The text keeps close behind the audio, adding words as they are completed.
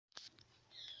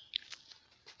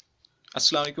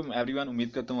अस्सलाम वालेकुम एवरीवन। उम्मीद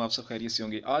करता हूँ आप सब खैरियत से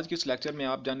होंगे। आज के इस लेक्चर में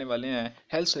आप जानने वाले हैं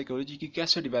हेल्थ साइकोलॉजी की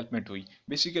कैसे डेवलपमेंट हुई।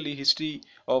 Basically history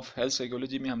of health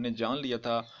psychology में हमने जान लिया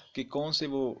था कि कौन से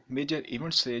वो मेजर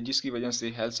इवेंट्स थे जिसकी वजह से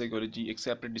हेल्थ साइकोलॉजी एक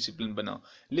सेपरेट डिसिप्लिन बना।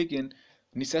 लेकिन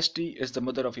necessity is the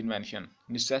mother of invention.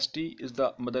 Necessity is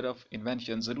the mother of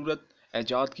invention. ज़रूरत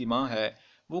ऐजाद की माँ है।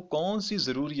 वो कौन सी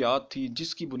ज़रूरियात थी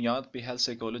जिसकी बुनियाद पे हेल्थ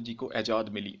साइकोलॉजी को ऐजाद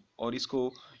मिली और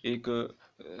इसको एक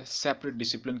सेपरेट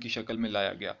डिसिप्लिन की शक्ल में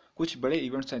लाया गया। कुछ बड़े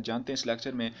इवेंट्स हैं, जानते हैं इस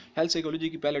लेक्चर में। हेल्थ साइकोलॉजी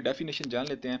की पहले डेफिनेशन जान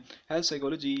लेते हैं। Health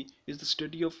psychology is the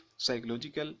study of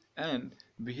psychological and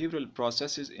behavioral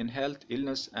processes in health,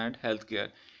 illness, and healthcare.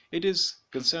 It is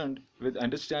concerned with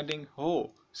understanding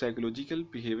how psychological,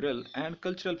 behavioral and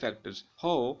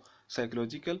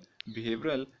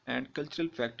cultural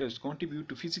factors contribute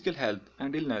to physical health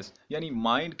and illness. यानी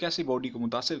mind कैसे body को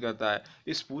मुतासर करता है,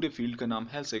 इस पूरे field का नाम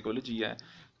हेल्थ साइकोलॉजी है।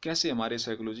 कैसे हमारे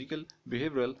साइकोलॉजिकल,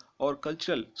 बिहेवियरल और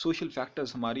कल्चरल सोशल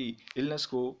फैक्टर्स हमारी इलनेस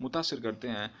को मुतासर करते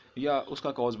हैं या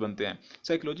उसका कॉज बनते हैं।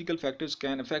 Psychological factors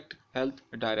can affect health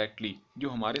directly. जो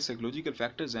हमारे साइकोलॉजिकल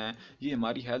फैक्टर्स हैं ये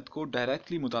हमारी हेल्थ को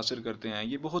डायरेक्टली मुतासर करते हैं।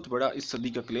 ये बहुत बड़ा इस सदी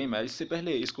का क्लेम है, इससे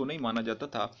पहले इसको नहीं माना जाता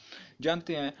था।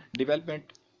 जानते हैं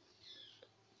डेवलपमेंट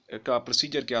का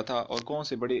प्रोसीजर क्या था और कौन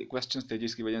से बड़े क्वेश्चंस थे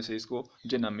जिसकी वजह से इसको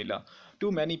जन्म मिला।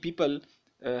 To many people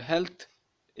health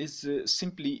is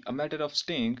simply a matter of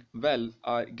staying well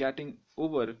or getting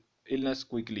over illness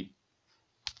quickly.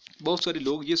 बहुत सारे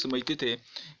लोग ये समझते थे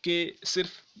कि सिर्फ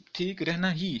ठीक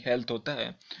रहना ही हेल्थ होता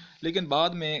है, लेकिन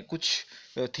बाद में कुछ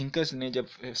थिंकर्स ने जब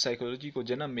साइकोलॉजी को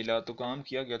जन्म मिला तो काम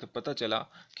किया गया तो पता चला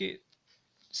कि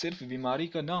सिर्फ बीमारी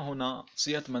का ना होना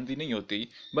सेहतमंदी नहीं होती,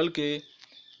 बल्कि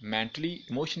मेंटली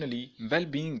इमोशनली वेल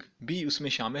बीइंग भी उसमें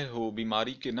शामिल हो।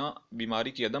 बीमारी की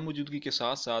अदम मौजूदगी के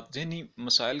साथ साथ जहनी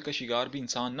मसाइल का शिकार भी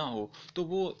इंसान ना हो तो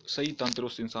वो सही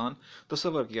तंदुरुस्त इंसान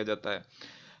तस्वर किया जाता है।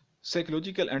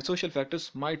 Psychological and social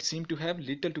factors might seem to have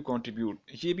little to contribute.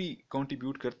 ये भी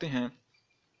कंट्रीब्यूट करते हैं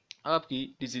आपकी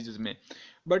डिजीज़ में।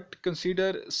 But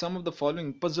consider some of the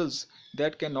following puzzles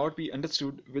that can not be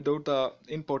understood without the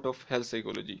input of health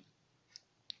psychology.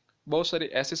 बहुत सारे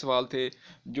ऐसे सवाल थे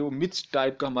जो मिथ्स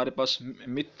टाइप का हमारे पास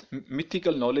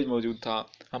मिथिकल नॉलेज मौजूद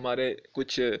था। हमारे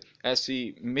कुछ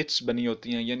ऐसी मिथ्स बनी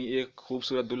होती हैं, यानी एक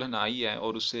खूबसूरत दुल्हन आई है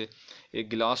और उससे एक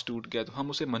गिलास टूट गया तो हम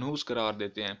उसे मनहूस करार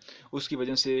देते हैं। उसकी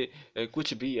वजह से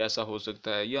कुछ भी ऐसा हो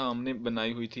सकता है। या हमने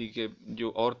बनाई हुई थी कि जो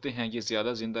औरतें हैं ये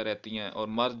ज़्यादा ज़िंदा रहती हैं और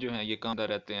मर्द जो हैं ये कम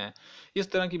रहते हैं।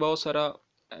 इस तरह की बहुत सारा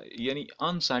यानी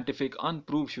अनसाइंटिफिक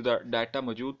अनप्रूव शुदा डाटा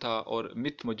मौजूद था और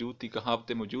मिथ मौजूद थी,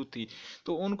 कहावतें मौजूद थी।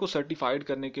 तो उनको सर्टिफाइड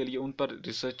करने के लिए उन पर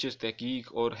रिसर्चेस,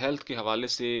 तहकीक और हेल्थ के हवाले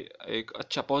से एक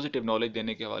अच्छा पॉजिटिव नॉलेज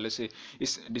देने के हवाले से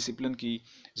इस डिसिप्लिन की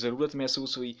ज़रूरत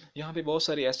महसूस हुई। यहाँ पे बहुत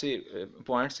सारे ऐसे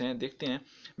पॉइंट्स हैं, देखते हैं।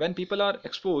 When people are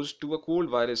expose to a cold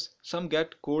virus some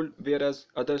gate cold where as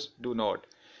others do not.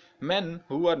 Men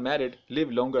who are married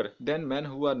live longer than men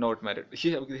who are not married।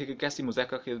 ये अब देखिए कैसी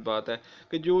मज़ाक़ खेल बात है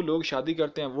कि जो लोग शादी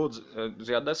करते हैं वो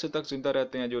ज़्यादा से तक जिंदा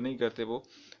रहते हैं, जो नहीं करते वो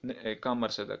कम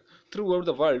अरसे तक। Through out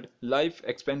the world life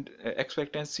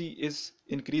expectancy is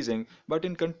increasing, but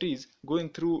in countries going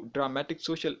through dramatic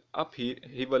social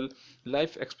upheaval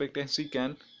life expectancy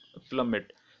can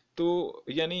plummet. तो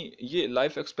यानी ये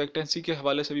लाइफ एक्सपेक्टेंसी के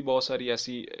हवाले से भी बहुत सारी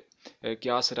ऐसी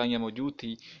क्यास राइयाँ मौजूद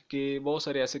थी कि बहुत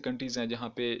सारे ऐसे कंट्रीज़ हैं जहाँ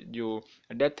पे जो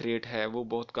डेथ रेट है वो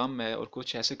बहुत कम है, और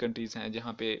कुछ ऐसे कंट्रीज़ हैं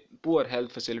जहाँ पे पुअर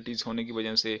हेल्थ फैसिलिटीज़ होने की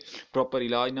वजह से, प्रॉपर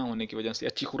इलाज ना होने की वजह से,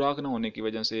 अच्छी खुराक ना होने की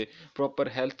वजह से, प्रॉपर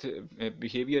हेल्थ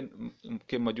बिहेवियर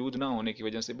के मौजूद ना होने की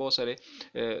वजह से बहुत सारे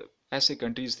ऐसे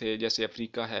कंट्रीज़ थे जैसे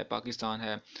अफ्रीका है, पाकिस्तान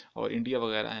है और इंडिया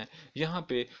वगैरह हैं। यहाँ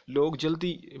पे लोग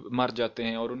जल्दी मर जाते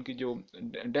हैं और उनकी जो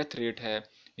डेथ रेट है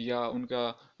या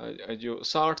उनका जो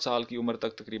 60 साल की उम्र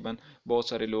तक तकरीबन बहुत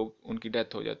सारे लोग उनकी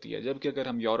डेथ हो जाती है। जबकि अगर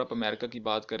हम यूरोप अमेरिका की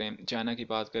बात करें, चाइना की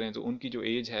बात करें तो उनकी जो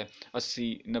एज है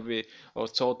 80, 90 और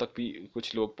 100 तक भी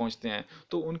कुछ लोग पहुंचते हैं।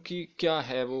 तो उनकी क्या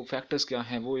है, वो फैक्टर्स क्या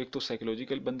हैं? वो एक तो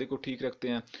साइकोलॉजिकल बंदे को ठीक रखते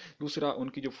हैं, दूसरा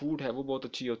उनकी जो फूड है वो बहुत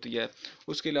अच्छी होती है,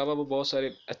 उसके अलावा वो बहुत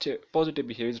सारे अच्छे पॉजिटिव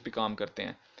बिहेवियर्स पे काम करते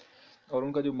हैं, और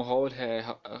उनका जो माहौल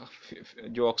है,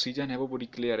 जो ऑक्सीजन है वो बड़ी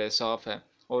क्लियर है, साफ़ है,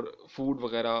 और फूड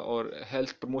वगैरह और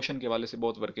हेल्थ प्रमोशन के हवाले से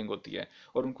बहुत वर्किंग होती है,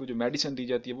 और उनको जो मेडिसिन दी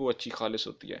जाती है वो अच्छी खालिश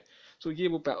होती है। सो ये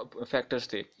वो फैक्टर्स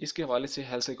थे, इसके हवाले से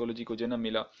हेल्थ साइकोलॉजी को जन्म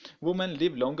मिला। Women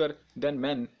live longer than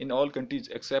man in all countries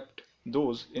accept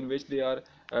those in which they are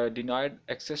denied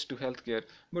access to health care,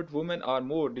 but women are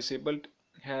more disabled,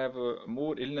 have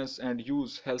more illness and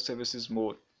use health services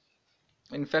more.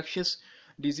 Infectious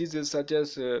diseases such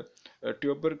as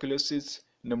tuberculosis,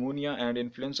 pneumonia, and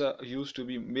influenza used to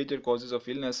be major causes of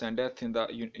illness and death in the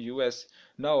US.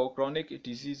 Now, chronic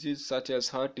diseases such as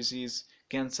heart disease,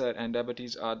 cancer and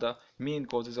diabetes are the main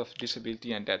causes of disability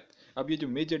and death. अब ये जो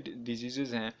major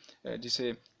disease हैं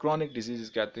जिसे chronic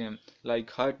disease कहते हैं,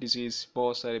 like heart disease,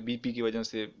 बहुत सारे BP की वजह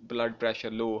से, ब्लड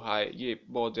प्रेशर लो हाई, ये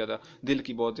बहुत ज़्यादा दिल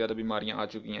की बहुत ज़्यादा बीमारियां आ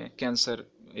चुकी हैं। कैंसर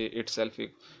इटसेल्फ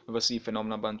एक वसी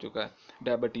फिनोमेना बन चुका है।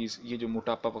 डायबिटीज़, ये जो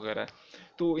मोटापा वगैरह है,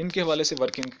 तो इनके हवाले से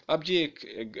वर्किंग। अब ये एक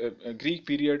ग्रीक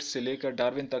पीरियड से लेकर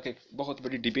डार्विन तक एक बहुत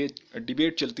बड़ी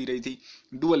डिबेट चलती रही थी।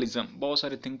 डुअलिज्म, बहुत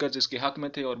सारे थिंकर्स इसके हक में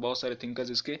थे और बहुत सारे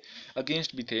थिंकर्स इसके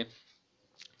अगेंस्ट भी थे।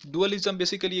 डुअलिज्म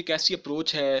बेसिकली एक ऐसी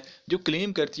अप्रोच है जो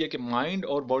क्लेम करती है कि माइंड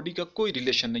और बॉडी का कोई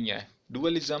रिलेशन नहीं है।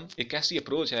 डुअलिज्म एक ऐसी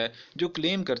अप्रोच है जो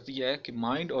क्लेम करती है कि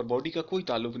माइंड और बॉडी का कोई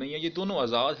ताल्लुक नहीं है, ये दोनों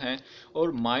आज़ाद हैं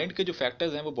और माइंड के जो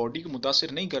फैक्टर्स हैं वो बॉडी को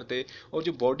मुतासिर नहीं करते और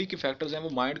जो बॉडी के फैक्टर्स हैं वो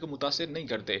माइंड को मुतासिर नहीं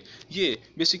करते। ये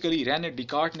बेसिकली रेने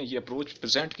डिकार्ट ने ये अप्रोच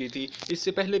प्रेजेंट की थी।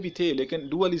 इससे पहले भी थे, लेकिन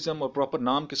डुअलिज्म और प्रॉपर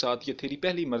नाम के साथ ये थ्योरी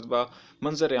पहली मरतबा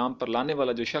मंजर आम पर लाने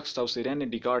वाला जो शख्स था उसे रेने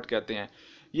डिकार्ट कहते हैं।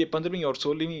 ये 15वीं और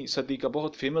 16वीं सदी का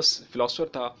बहुत फेमस फिलोसफर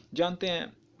था। जानते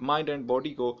हैं माइंड एंड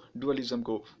बॉडी को, डुअलिज्म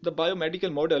को। The biomedical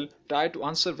model try to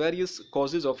answer various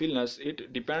causes of illness. It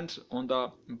depends on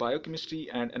the biochemistry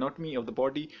and anatomy of the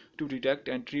body to detect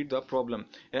and treat the problem.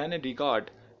 Renee Descartes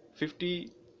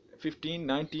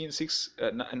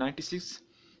 1996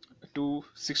 to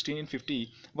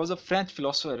 1650 was a French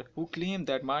philosopher who claimed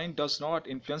that mind does not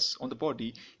influence on the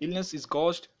body. Illness is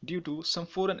caused due to some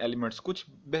foreign elements. कुछ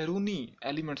बैरूनी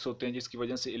elements होते हैं जिसकी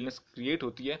वजह से illness create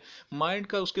होती है, mind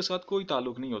का उसके साथ कोई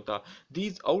ताल्लुक नहीं होता।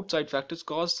 These outside factors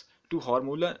cause to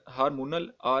hormonal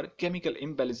और केमिकल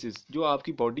इम्बैलेंसेस। जो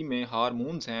आपकी बॉडी में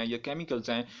हार्मोन्स हैं या केमिकल्स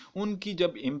हैं, उनकी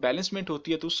जब इम्बैलेंसमेंट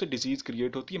होती है तो उससे डिजीज़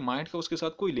क्रिएट होती है। माइंड का उसके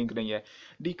साथ कोई लिंक नहीं है।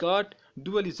 Descartes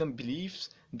dualism beliefs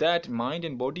that mind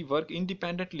and body work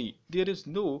independently. There is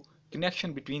no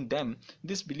connection between them.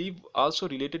 This belief also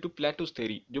related to Plato's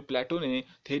theory. जो प्लेटो ने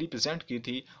थ्योरी प्रेजेंट की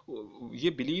थी, ये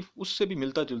बिलीफ उससे भी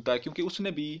मिलता जुलता है, क्योंकि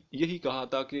उसने भी यही कहा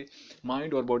था कि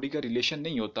माइंड और बॉडी का रिलेशन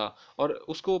नहीं होता। और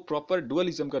उसको प्रॉपर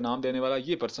डुअलिज्म का नाम देने वाला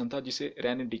ये पर्सन था जिसे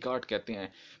रेने डिकार्ट कहते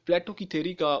हैं। प्लेटो की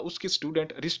थ्योरी का उसके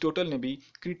स्टूडेंट अरिस्टोटल ने भी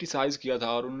क्रिटिसाइज किया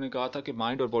था और उन्होंने कहा था कि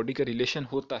माइंड और बॉडी का रिलेशन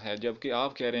होता है, जबकि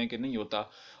आप कह रहे हैं कि नहीं होता।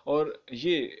 और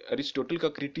ये अरिस्टोटल का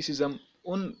क्रिटिसिज्म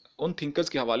उन थिंकर्स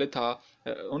के हवाले था,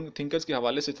 उन थिंकर्स के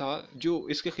हवाले से था जो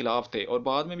इसके खिलाफ थे। और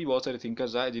बाद में भी बहुत सारे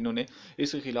थिंकर्स आए जिन्होंने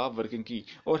इसके खिलाफ वर्किंग की।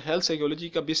 और हेल्थ साइकोलॉजी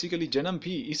का बेसिकली जन्म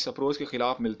भी इस अप्रोच के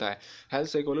खिलाफ मिलता है। हेल्थ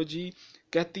साइकोलॉजी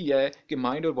कहती है कि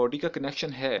माइंड और बॉडी का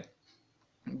कनेक्शन है,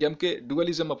 जबकि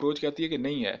डुअलिज्म अप्रोच कहती है कि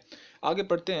नहीं है। आगे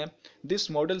पढ़ते हैं।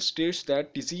 This model states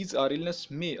that disease और इलनेस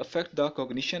में affect the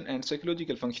cognition and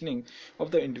psychological functioning of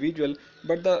the individual,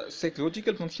 but the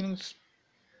psychological functioning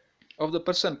of the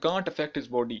person can't affect his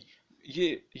body.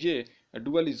 ये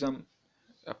डुअलिज्म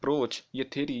अप्रोच, ये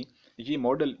थ्योरी, ये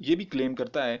मॉडल ये भी क्लेम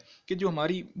करता है कि जो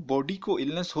हमारी बॉडी को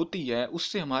इलनेस होती है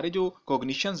उससे हमारे जो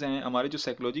कॉग्निशंस हैं, हमारे जो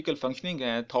साइकोलॉजिकल फंक्शनिंग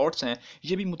हैं, थॉट्स हैं,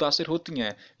 ये भी मुतासर होती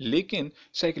हैं। लेकिन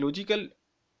साइकोलॉजिकल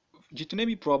जितने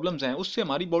भी प्रॉब्लम्स हैं उससे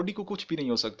हमारी बॉडी को कुछ भी नहीं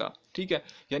हो सकता। ठीक है,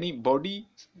 यानी बॉडी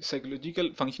साइकोलॉजिकल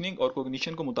फंक्शनिंग और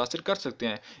कोग्निशन को मुतासर कर सकते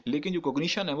हैं, लेकिन जो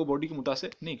कोग्निशन है वो बॉडी को मुतासर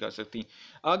नहीं कर सकती।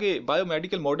 आगे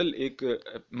बायोमेडिकल मॉडल एक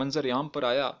मंजर आम पर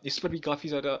आया, इस पर भी काफ़ी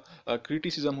ज़्यादा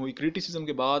क्रिटिसिज्म हुई। क्रिटिसिज्म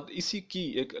के बाद इसी की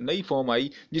एक नई फॉर्म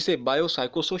आई जिसे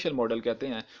बायोसाइकोसोशल मॉडल कहते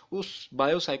हैं। उस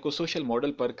बायोसाइकोसोशल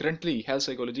मॉडल पर करंटली हेल्थ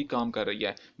साइकोलॉजी काम कर रही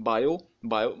है।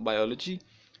 Biology,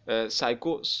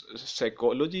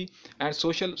 psychology and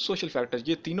social factors,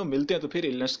 ये तीनों मिलते हैं तो फिर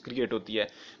इलनेस क्रिएट होती है।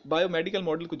 बायोमेडिकल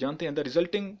मॉडल को जानते हैं। The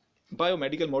resulting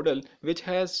biomedical model which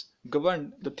has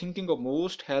governed the thinking of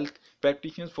most health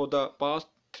practitioners for the past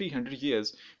 300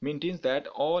 years maintains that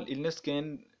all illness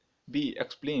can be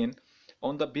explained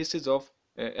on the basis of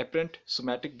apparent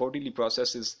somatic bodily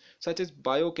processes such as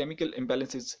biochemical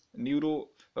imbalances,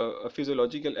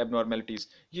 physiological abnormalities.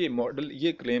 ये model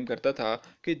ये claim करता था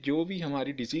कि जो भी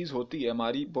हमारी disease होती है,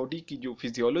 हमारी बॉडी की जो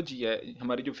फिजियोलॉजी है,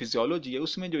 हमारी जो फिजियोलॉजी है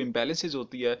उसमें जो इम्बैलेंसेस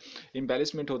होती है,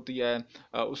 इम्बैलेंसमेंट होती है,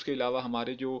 उसके अलावा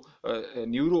हमारे जो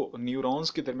न्यूरॉन्स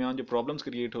के दरमियान जो प्रॉब्लम्स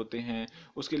क्रिएट होते हैं,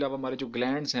 उसके अलावा हमारे जो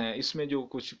ग्लैंड्स हैं इसमें जो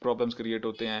कुछ प्रॉब्लम्स क्रिएट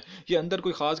होते हैं, ये अंदर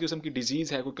कोई ख़ास किस्म की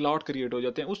डिजीज़ है, कोई क्लॉट क्रिएट हो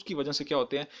जाते हैं, उसकी वजह से क्या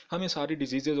होते हैं, हमें सारी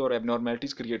डिजीज़ और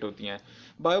एबनॉर्मेलिटीज़ क्रिएट होती हैं।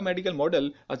 Biomedical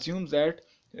model assumes that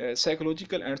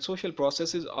psychological and social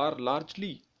processes are largely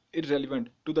irrelevant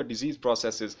to the disease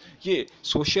processes। ये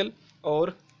सोशल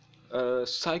और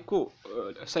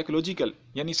साइकोलॉजिकल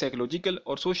यानी साइकोलॉजिकल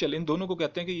और सोशल, इन दोनों को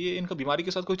कहते हैं कि ये इनका बीमारी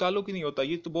के साथ कोई ताल्लुक ही नहीं होता,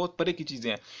 ये तो बहुत परे की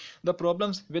चीज़ें हैं। The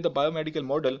problems with the biomedical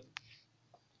model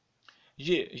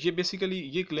ये बेसिकली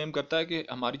ये क्लेम करता है कि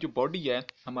हमारी जो बॉडी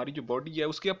है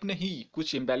उसके अपने ही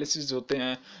कुछ इम्बैलेंसेस होते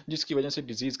हैं जिसकी वजह से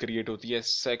डिजीज़ क्रिएट होती है।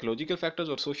 साइकोलॉजिकल फैक्टर्स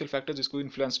और सोशल फैक्टर्स इसको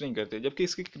इन्फ्लुएंस नहीं करते, जबकि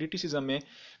इसके क्रिटिसिज्म में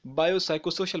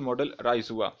बायोसाइकोसोशल मॉडल राइज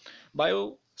हुआ।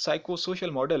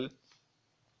 Biopsychosocial model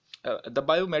The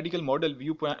biomedical model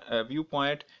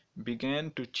viewpoint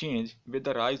began to change with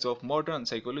the rise of modern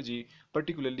psychology,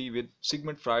 particularly with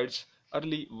Sigmund Freud's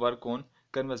early work on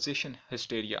conversation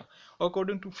hysteria.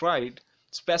 According to Freud,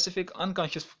 specific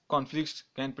unconscious conflicts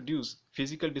can produce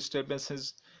physical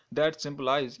disturbances that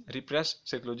symbolize repressed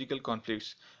psychological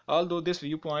conflicts. Although this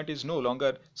viewpoint is no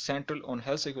longer central on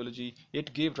health psychology,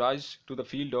 it gave rise to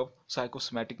the field of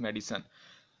psychosomatic medicine.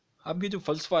 अब ये जो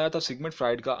फ़लसफ़ा आया था Sigmund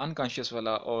Freud का unconscious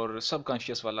वाला और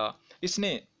subconscious वाला, इसने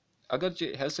अगर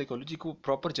हेल्थ साइकोलॉजी को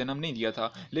प्रॉपर जन्म नहीं दिया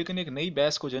था, लेकिन एक नई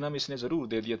बहस को जन्म इसने ज़रूर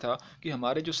दे दिया था कि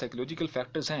हमारे जो साइकोलॉजिकल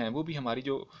फैक्टर्स हैं वो भी हमारी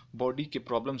जो बॉडी के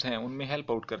प्रॉब्लम्स हैं उनमें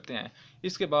हेल्प आउट करते हैं।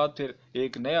 इसके बाद फिर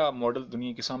एक नया मॉडल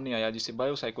दुनिया के सामने आया जिसे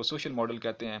बायोसाइकोसोशल मॉडल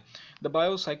कहते हैं। The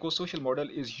biopsychosocial model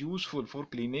is useful for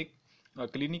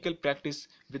clinical practice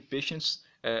with patients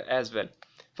as well.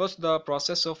 First, the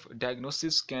process of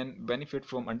diagnosis can benefit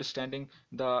from understanding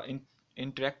the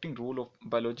interacting role of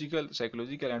biological,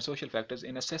 psychological, and social factors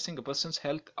in assessing a person's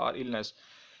health or illness.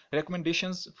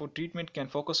 Recommendations for treatment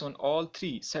can focus on all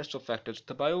three sets of factors.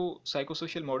 The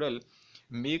biopsychosocial model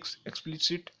makes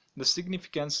explicit the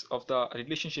significance of the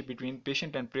relationship between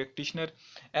patient and practitioner.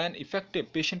 An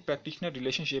effective patient practitioner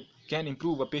relationship can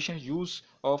improve a patient's use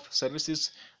of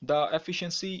services, the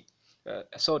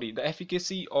the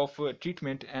efficacy of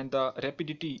treatment, and the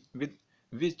rapidity with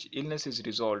which illness is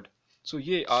resolved. So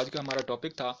ये आज का हमारा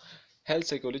topic था, health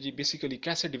psychology basically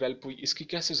कैसे develop हुई, इसकी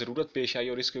कैसे ज़रूरत पेश आई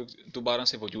और इसके दोबारा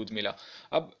से वजूद मिला।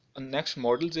 अब नेक्स्ट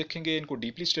मॉडल्स देखेंगे, इनको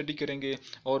डीपली स्टडी करेंगे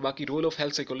और बाकी रोल ऑफ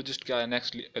हेल्थ साइकोलॉजिस्ट क्या है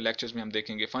नेक्स्ट लेक्चर्स में हम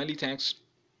देखेंगे। Finally thanks